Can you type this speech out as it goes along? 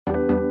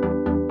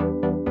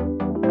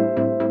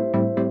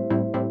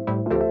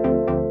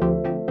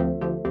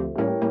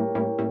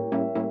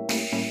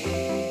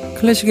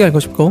클래식이 알고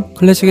싶고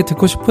클래식이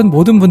듣고 싶은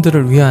모든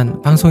분들을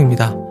위한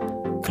방송입니다.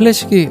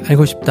 클래식이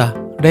알고 싶다.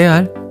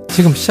 레알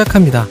지금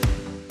시작합니다.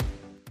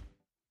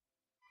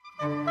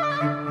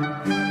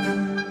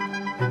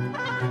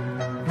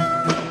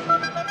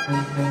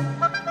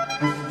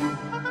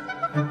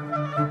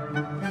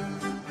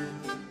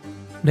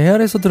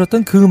 레알에서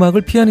들었던 그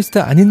음악을 피아니스트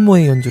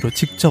안인모의 연주로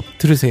직접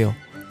들으세요.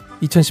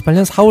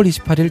 2018년 4월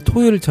 28일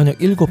토요일 저녁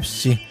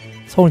 7시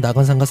서울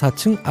낙원상가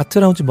 4층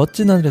아트라운지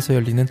멋진 하늘에서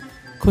열리는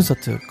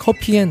콘서트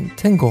커피 앤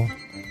탱고.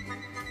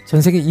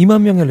 전세계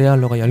 2만 명의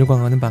레알러가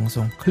열광하는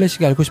방송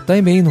클래식이 알고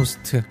싶다의 메인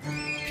호스트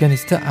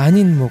피아니스트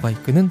안인모가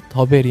이끄는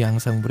더베리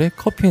앙상블의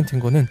커피 앤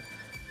탱고는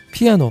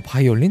피아노,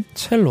 바이올린,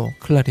 첼로,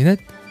 클라리넷,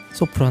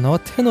 소프라노와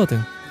테너 등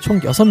총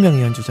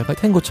 6명의 연주자가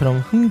탱고처럼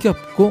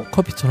흥겹고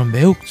커피처럼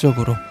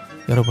매혹적으로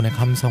여러분의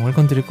감성을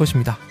건드릴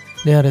것입니다.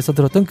 레알에서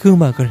들었던 그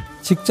음악을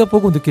직접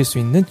보고 느낄 수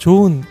있는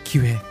좋은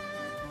기회.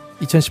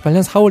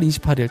 2018년 4월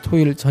 28일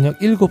토요일 저녁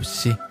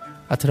 7시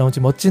아트라운지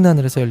멋진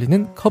하늘에서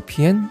열리는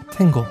커피 앤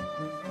탱고.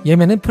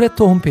 예매는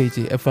프레토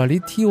홈페이지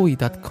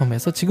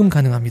FRETOE.com에서 지금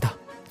가능합니다.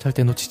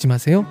 절대 놓치지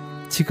마세요.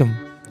 지금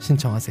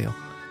신청하세요.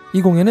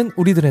 이 공연은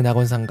우리들의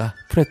낙원상가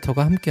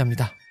프레토가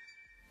함께합니다.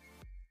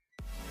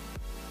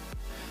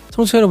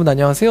 청취자 여러분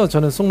안녕하세요.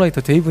 저는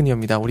송라이터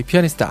데이브니어입니다. 우리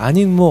피아니스트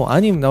안인모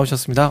아님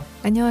나오셨습니다.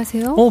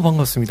 안녕하세요.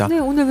 반갑습니다. 네,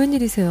 오늘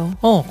웬일이세요?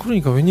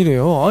 그러니까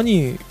웬일이에요.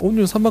 아니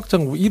오늘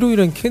 3박장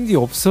일요일엔 캔디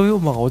없어요?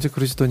 막 어제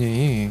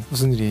그러시더니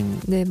무슨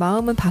일인? 네,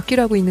 마음은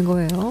바뀌라고 있는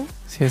거예요.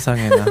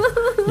 세상에나.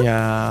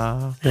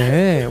 야,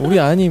 네, 우리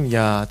아님,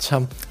 야,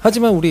 참.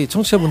 하지만 우리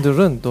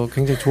청취자분들은 또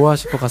굉장히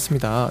좋아하실 것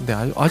같습니다. 네,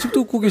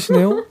 아직도 웃고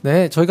계시네요.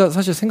 네, 저희가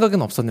사실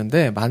생각은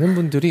없었는데 많은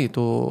분들이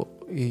또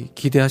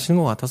기대하시는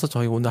것 같아서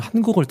저희 오늘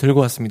한 곡을 들고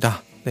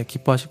왔습니다. 네,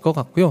 기뻐하실 것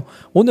같고요.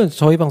 오늘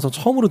저희 방송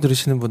처음으로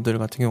들으시는 분들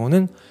같은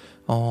경우는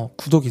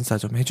구독 인사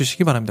좀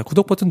해주시기 바랍니다.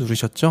 구독 버튼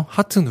누르셨죠?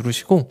 하트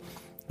누르시고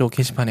또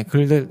게시판에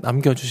글들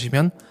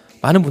남겨주시면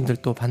많은 분들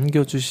또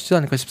반겨주시지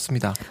않을까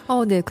싶습니다.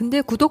 네.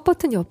 근데 구독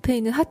버튼 옆에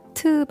있는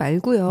하트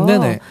말고요.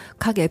 네네.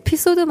 각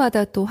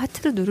에피소드마다 또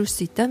하트를 누를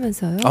수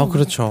있다면서요?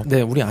 그렇죠.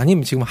 네, 우리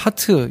아님 지금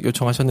하트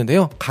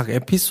요청하셨는데요. 각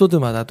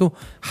에피소드마다도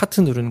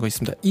하트 누르는 거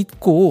있습니다.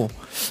 있고,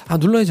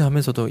 눌러야지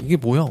하면서도 이게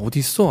뭐야? 어디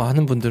있어?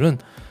 하는 분들은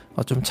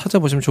좀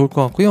찾아보시면 좋을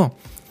것 같고요.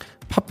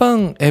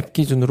 팟빵 앱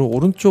기준으로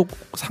오른쪽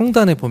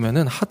상단에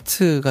보면은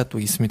하트가 또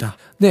있습니다.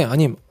 네,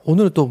 아님,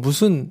 오늘 또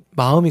무슨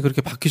마음이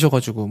그렇게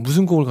바뀌셔가지고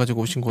무슨 곡을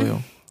가지고 오신 거예요?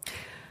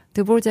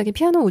 드보르작의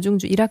피아노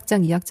 5중주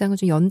 1악장, 2악장을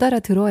좀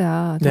연달아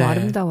들어야 더 네.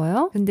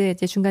 아름다워요. 근데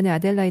이제 중간에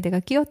아델라이드가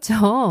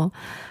끼었죠.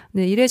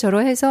 네,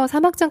 이래저래해서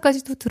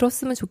 3악장까지도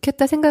들었으면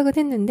좋겠다 생각은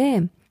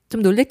했는데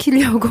좀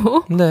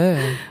놀래키려고 네,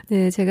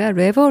 제가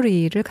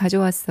레버리를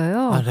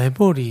가져왔어요.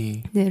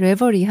 레버리. 네,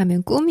 레버리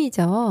하면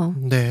꿈이죠.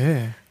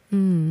 네.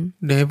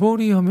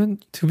 레버리 하면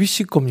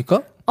드뷔시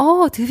겁니까?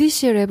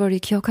 드뷔시의 레버리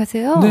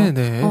기억하세요?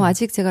 네네.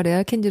 아직 제가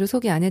래알캔디로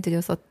소개 안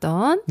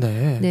해드렸었던.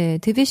 네,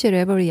 드뷔시의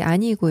레버리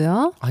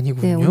아니고요.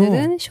 아니군요. 네,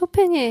 오늘은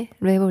쇼팽의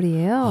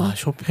레버리예요.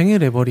 쇼팽의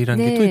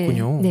레버리라는 게 또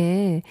있군요.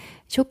 네,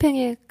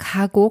 쇼팽의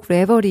가곡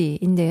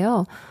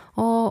레버리인데요.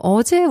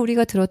 어제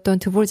우리가 들었던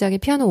드보르작의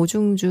피아노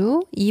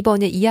 5중주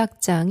 2번의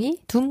 2악장이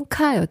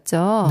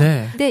둠카였죠.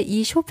 네. 근데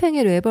이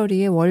쇼팽의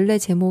레버리의 원래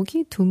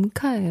제목이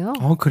둠카예요.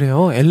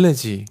 그래요?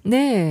 엘레지.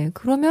 네,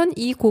 그러면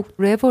이 곡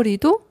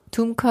레버리도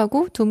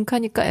둠카고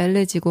둠카니까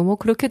엘레지고 뭐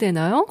그렇게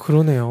되나요?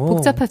 그러네요.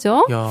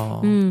 복잡하죠? 야.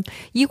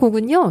 이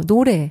곡은요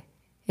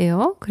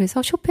노래예요.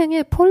 그래서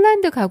쇼팽의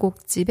폴란드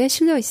가곡집에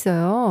실려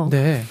있어요.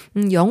 네.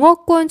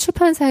 영어권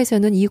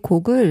출판사에서는 이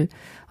곡을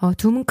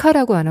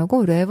둠카라고 안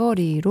하고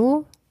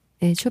레버리로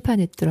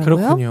출판했더라고요.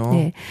 그렇군요.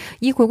 네.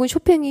 이 곡은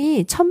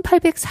쇼팽이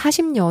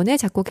 1840년에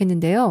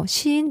작곡했는데요.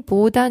 시인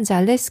보단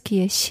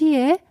잘레스키의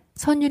시에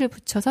선율을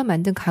붙여서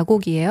만든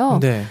가곡이에요.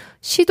 네.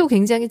 시도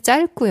굉장히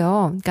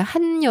짧고요. 그러니까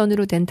한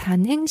연으로 된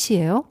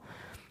단행시예요.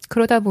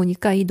 그러다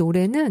보니까 이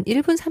노래는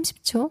 1분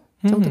 30초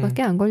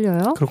정도밖에 안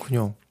걸려요.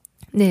 그렇군요.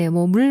 네,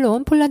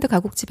 물론 폴란드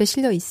가곡집에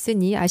실려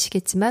있으니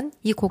아시겠지만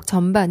이 곡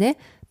전반에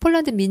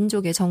폴란드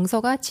민족의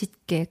정서가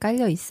짙게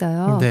깔려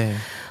있어요. 네.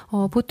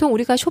 보통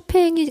우리가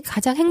쇼팽이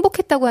가장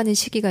행복했다고 하는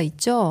시기가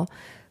있죠.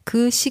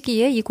 그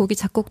시기에 이 곡이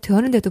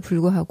작곡되었는데도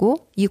불구하고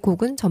이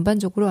곡은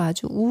전반적으로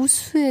아주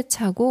우수에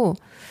차고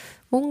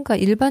뭔가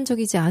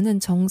일반적이지 않은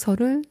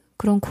정서를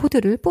그런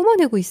코드를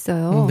뿜어내고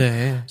있어요.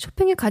 네.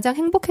 쇼팽이 가장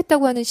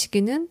행복했다고 하는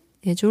시기는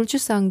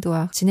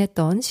졸주상드와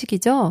지냈던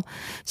시기죠.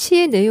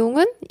 시의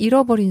내용은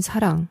잃어버린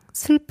사랑,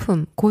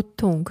 슬픔,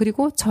 고통,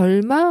 그리고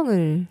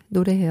절망을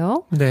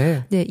노래해요.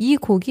 네. 네, 이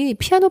곡이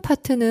피아노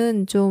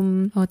파트는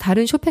좀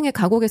다른 쇼팽의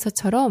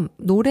가곡에서처럼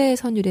노래의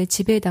선율에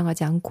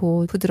지배당하지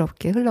않고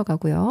부드럽게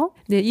흘러가고요.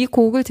 네, 이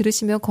곡을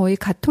들으시면 거의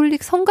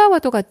가톨릭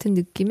성가와도 같은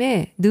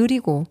느낌의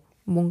느리고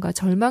뭔가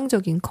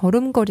절망적인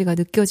걸음걸이가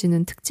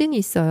느껴지는 특징이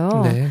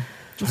있어요. 네.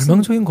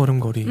 절망적인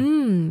걸음걸이.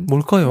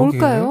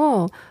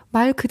 뭘까요?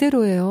 말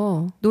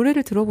그대로예요.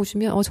 노래를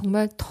들어보시면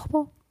정말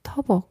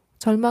터벅터벅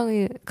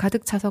절망에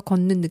가득 차서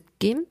걷는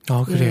느낌.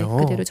 그래요?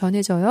 예, 그대로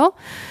전해져요.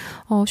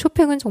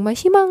 쇼팽은 정말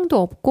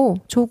희망도 없고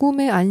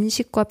조금의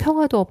안식과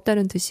평화도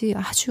없다는 듯이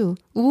아주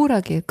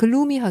우울하게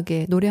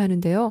글루미하게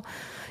노래하는데요.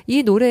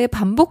 이 노래에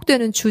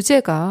반복되는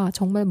주제가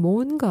정말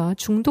뭔가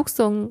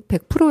중독성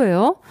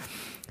 100%예요.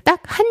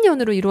 딱 한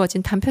연으로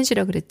이루어진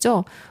단편시라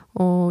그랬죠.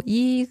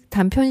 이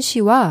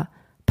단편시와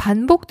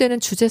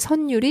반복되는 주제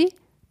선율이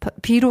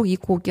비록 이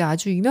곡이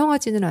아주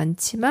유명하지는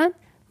않지만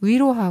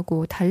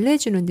위로하고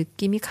달래주는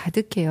느낌이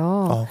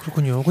가득해요.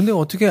 그렇군요. 근데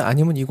어떻게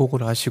아니면 이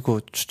곡을 아시고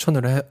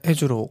추천을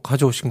해주러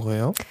가져오신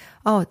거예요?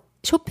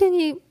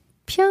 쇼팽이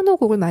피아노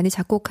곡을 많이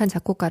작곡한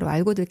작곡가로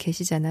알고들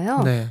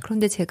계시잖아요. 네.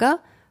 그런데 제가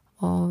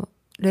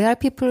레알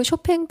피플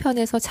쇼팽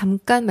편에서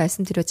잠깐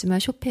말씀드렸지만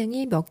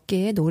쇼팽이 몇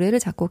개의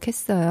노래를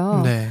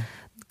작곡했어요. 네.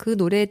 그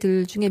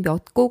노래들 중에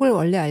몇 곡을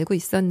원래 알고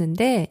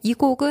있었는데 이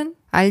곡은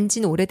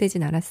알진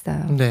오래되진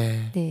않았어요.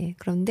 네. 네.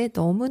 그런데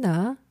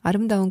너무나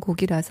아름다운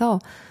곡이라서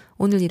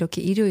오늘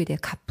이렇게 일요일에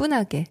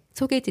가뿐하게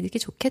소개해드리기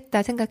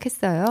좋겠다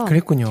생각했어요.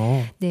 그랬군요.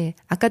 네.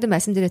 아까도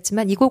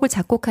말씀드렸지만 이 곡을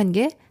작곡한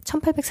게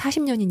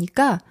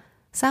 1840년이니까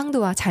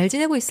쌍드와 잘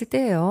지내고 있을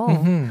때예요.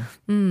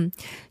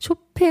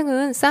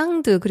 쇼팽은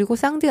쌍드 그리고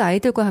쌍드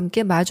아이들과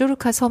함께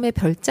마조르카 섬의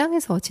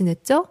별장에서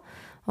지냈죠.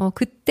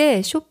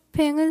 그때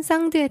쇼팽은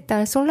쌍드의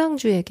딸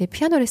솔랑주에게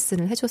피아노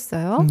레슨을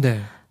해줬어요. 네.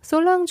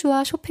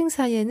 솔랑주와 쇼팽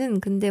사이에는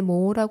근데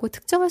뭐라고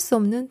특정할 수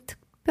없는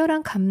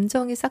특별한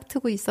감정이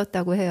싹트고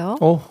있었다고 해요.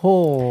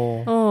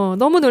 오호.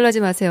 너무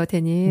놀라지 마세요,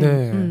 대님.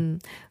 네.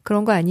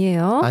 그런 거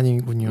아니에요.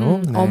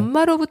 아니군요. 네.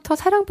 엄마로부터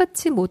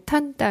사랑받지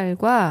못한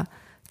딸과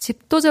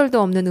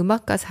집도절도 없는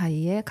음악가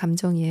사이의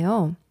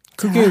감정이에요.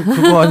 그게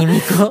그거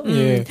아닙니까?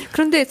 예.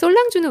 그런데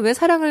솔랑주는 왜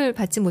사랑을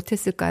받지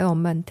못했을까요,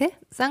 엄마한테?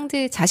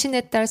 쌍드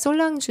자신의 딸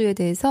솔랑주에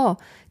대해서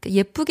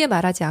예쁘게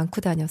말하지 않고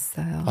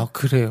다녔어요.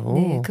 그래요?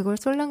 네, 그걸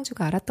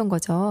솔랑주가 알았던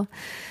거죠.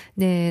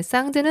 네,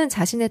 쌍드는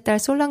자신의 딸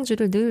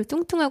솔랑주를 늘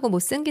뚱뚱하고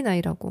못생긴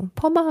아이라고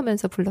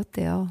폄하하면서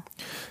불렀대요.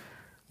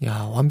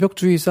 야,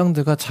 완벽주의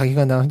쌍드가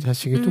자기가 낳은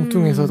자식이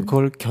뚱뚱해서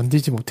그걸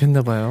견디지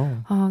못했나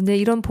봐요. 네,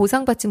 이런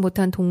보상받지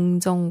못한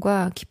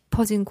동정과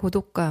깊어진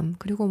고독감,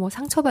 그리고 뭐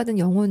상처받은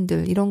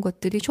영혼들, 이런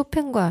것들이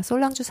쇼팽과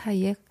솔랑주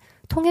사이에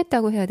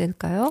통했다고 해야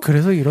될까요?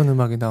 그래서 이런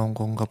음악이 나온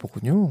건가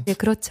보군요. 네,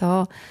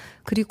 그렇죠.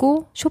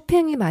 그리고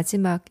쇼팽이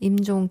마지막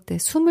임종 때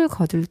숨을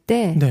거둘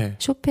때 네.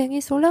 쇼팽이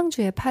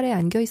솔랑주의 팔에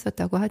안겨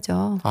있었다고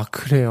하죠.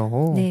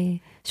 그래요? 네,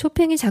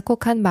 쇼팽이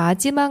작곡한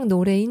마지막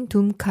노래인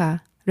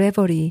둠카,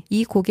 레버리,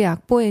 이 곡의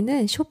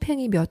악보에는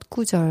쇼팽이 몇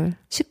구절,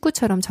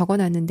 19처럼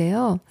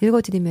적어놨는데요.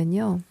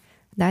 읽어드리면요.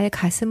 나의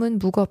가슴은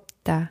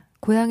무겁다.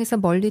 고향에서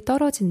멀리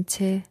떨어진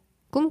채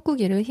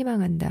꿈꾸기를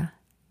희망한다.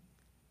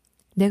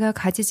 내가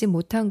가지지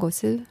못한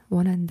것을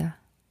원한다.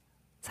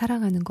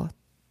 사랑하는 것.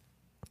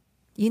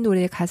 이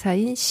노래의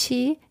가사인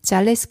시,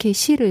 잘레스키의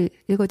시를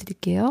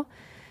읽어드릴게요.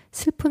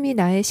 슬픔이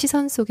나의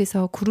시선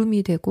속에서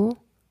구름이 되고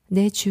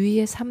내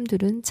주위의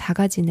삶들은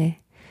작아지네.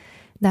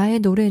 나의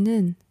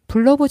노래는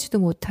불러보지도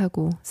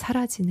못하고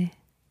사라지네.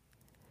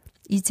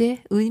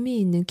 이제 의미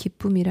있는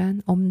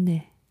기쁨이란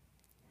없네.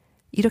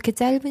 이렇게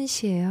짧은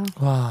시예요.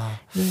 와.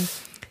 네.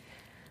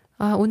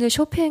 오늘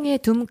쇼팽의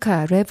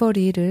둠카,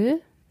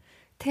 레버리를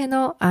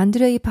테너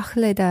안드레이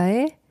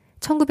바흐레다의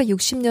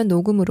 1960년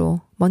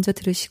녹음으로 먼저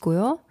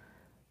들으시고요.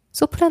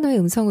 소프라노의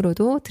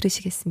음성으로도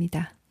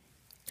들으시겠습니다.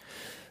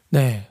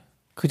 네.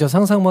 그저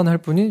상상만 할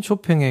뿐인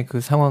쇼팽의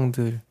그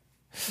상황들,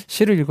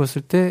 시를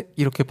읽었을 때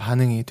이렇게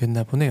반응이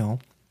됐나 보네요.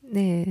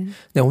 네.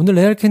 네, 오늘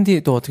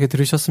래알캔디 또 어떻게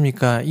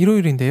들으셨습니까?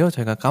 일요일인데요.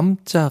 저희가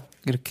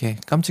이렇게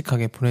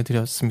깜찍하게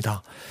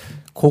보내드렸습니다.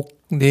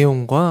 곡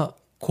내용과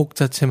곡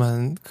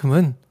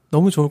자체만큼은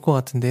너무 좋을 것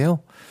같은데요.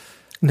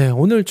 네,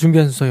 오늘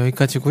준비한 순서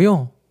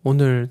여기까지고요.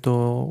 오늘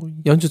또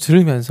연주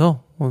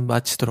들으면서 오늘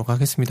마치도록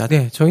하겠습니다.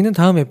 네, 저희는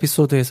다음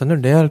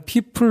에피소드에서는 레알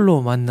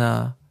피플로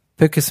만나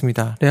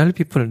뵙겠습니다. 레알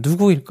피플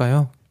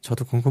누구일까요?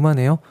 저도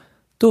궁금하네요.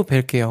 또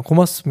뵐게요.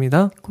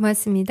 고맙습니다.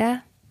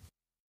 고맙습니다.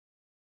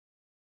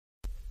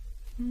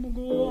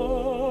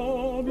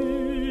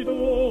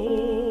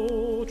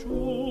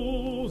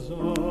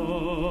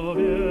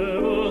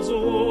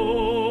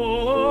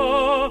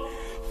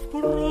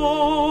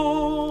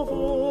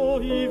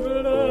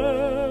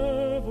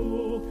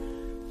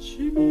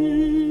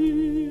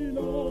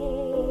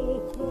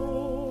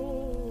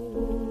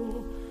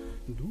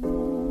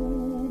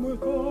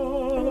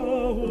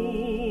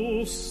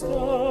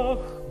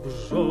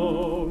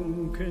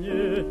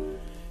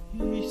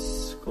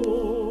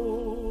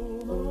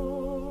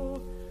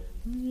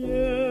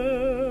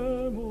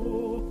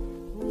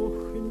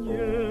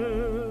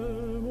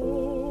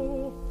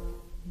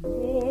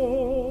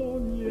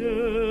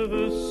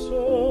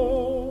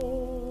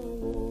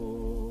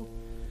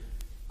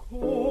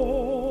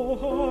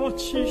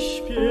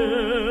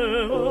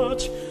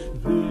 śpiewać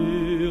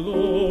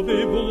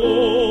byłoby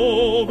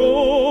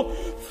błogo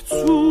w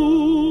cud